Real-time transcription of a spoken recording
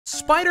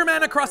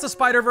Spider-Man Across the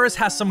Spider-Verse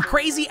has some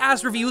crazy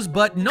ass reviews,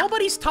 but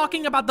nobody's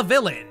talking about the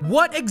villain.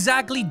 What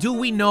exactly do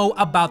we know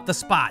about the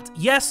Spot?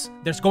 Yes,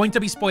 there's going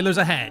to be spoilers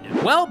ahead.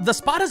 Well, the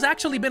Spot has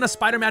actually been a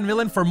Spider-Man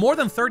villain for more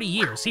than 30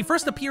 years. He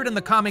first appeared in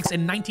the comics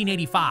in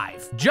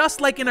 1985. Just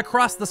like in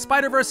Across the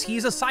Spider-Verse,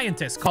 he's a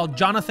scientist called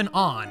Jonathan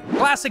Onn.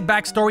 Classic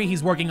backstory,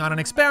 he's working on an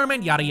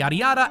experiment, yada yada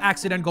yada,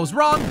 accident goes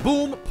wrong,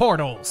 boom,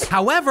 portals.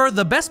 However,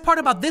 the best part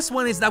about this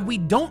one is that we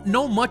don't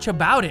know much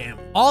about him.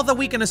 All that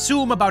we can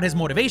assume about his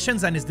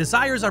motivations and his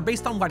desires are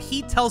based on what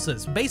he tells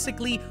us.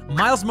 Basically,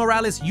 Miles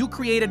Morales, you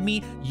created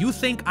me, you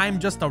think I'm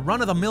just a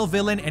run-of-the-mill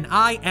villain, and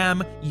I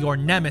am your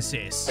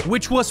nemesis.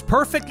 Which was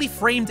perfectly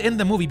framed in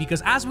the movie,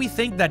 because as we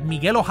think that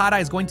Miguel O'Hara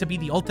is going to be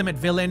the ultimate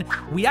villain,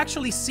 we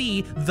actually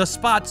see the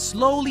Spot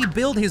slowly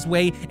build his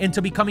way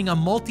into becoming a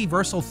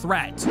multiversal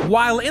threat.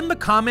 While in the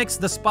comics,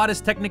 the Spot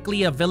is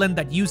technically a villain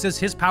that uses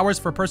his powers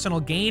for personal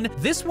gain,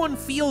 this one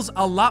feels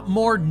a lot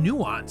more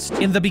nuanced.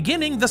 In the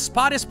beginning, the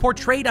Spot is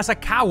portrayed as a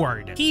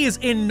coward. He is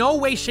in no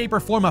way, shape, or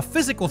form a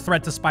physical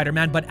threat to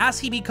Spider-Man, but as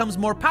he becomes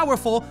more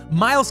powerful,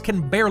 Miles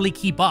can barely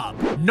keep up.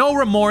 No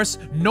remorse,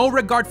 no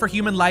regard for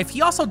human life.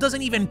 He also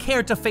doesn't even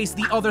care to face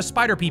the other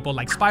Spider people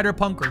like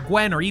Spider-Punk or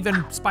Gwen or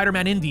even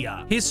Spider-Man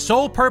India. His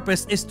sole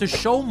purpose is to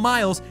show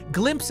Miles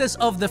glimpses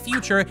of the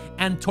future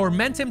and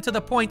torment him to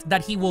the point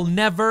that he will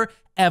never,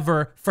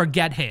 ever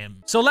forget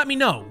him. So let me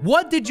know,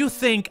 what did you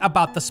think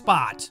about the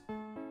Spot?